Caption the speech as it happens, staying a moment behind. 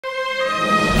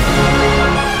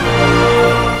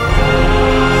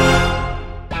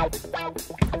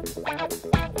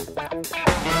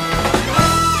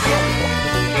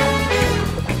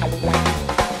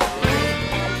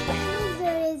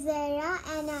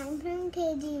I'm from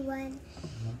KG1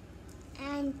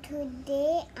 and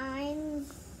today I'm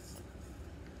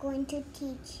going to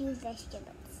teach you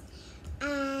vegetables.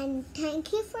 And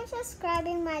thank you for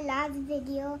subscribing my last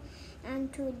video,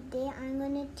 and today I'm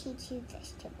going to teach you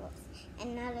vegetables.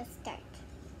 And now let's start.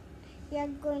 We are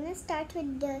going to start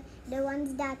with the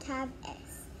ones that have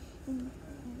S.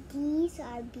 These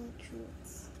are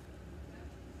beetroots.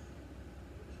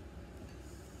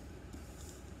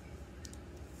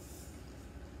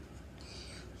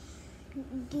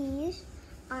 These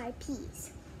are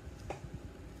peas.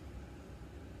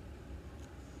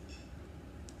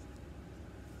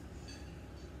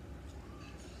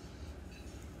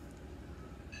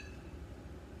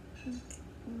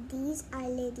 These are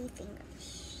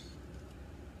ladyfingers.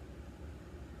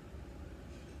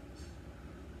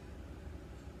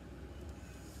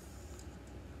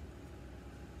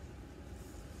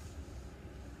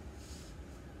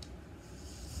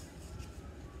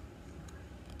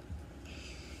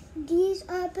 These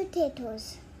are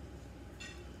potatoes.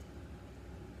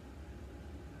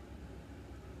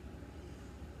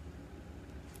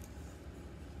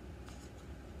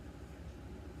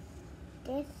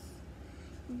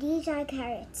 These are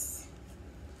carrots.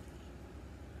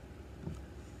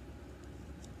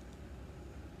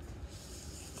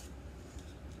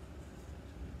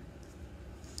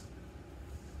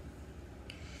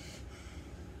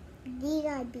 These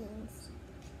are beans.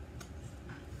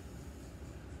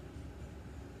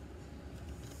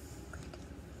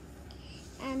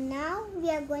 And now we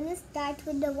are going to start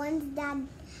with the ones that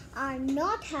are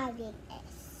not having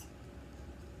S.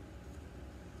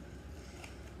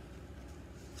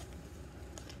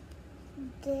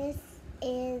 This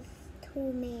is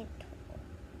tomato.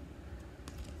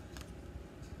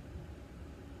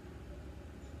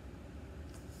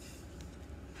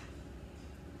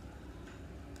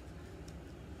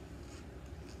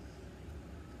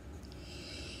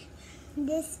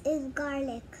 This is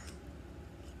garlic.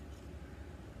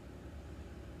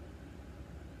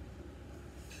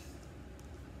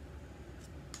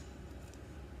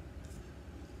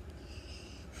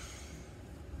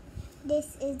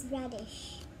 This is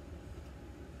radish.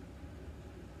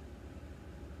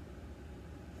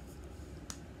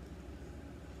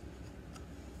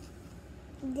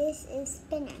 This is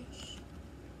spinach.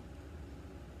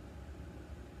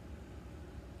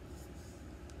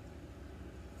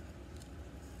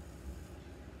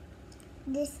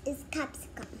 This is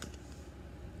capsicum.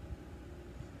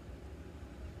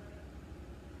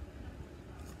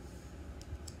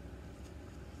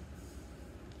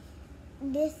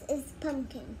 This is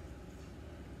pumpkin.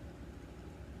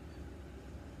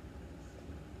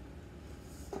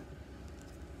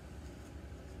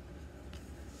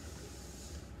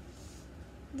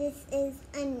 This is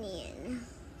onion.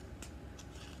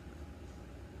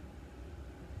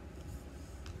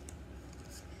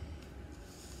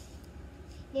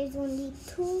 There's only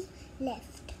two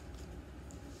left.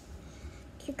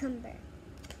 Cucumber.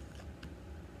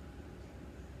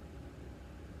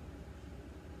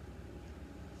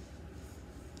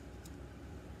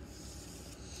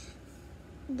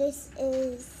 This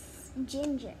is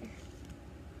ginger.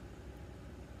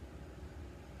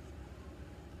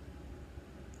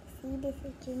 See, this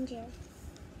is ginger.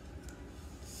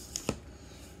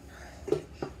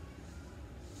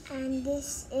 And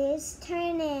this is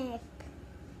turnip.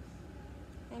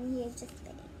 And here's the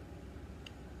spinach.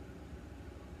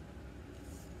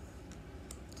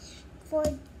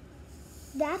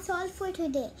 That's all for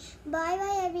today. Bye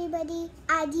bye everybody.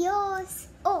 Adios.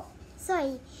 Oh,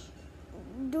 sorry.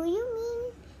 Do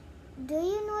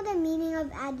you know the meaning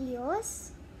of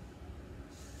adios?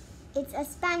 It's a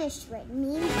Spanish word.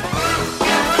 Means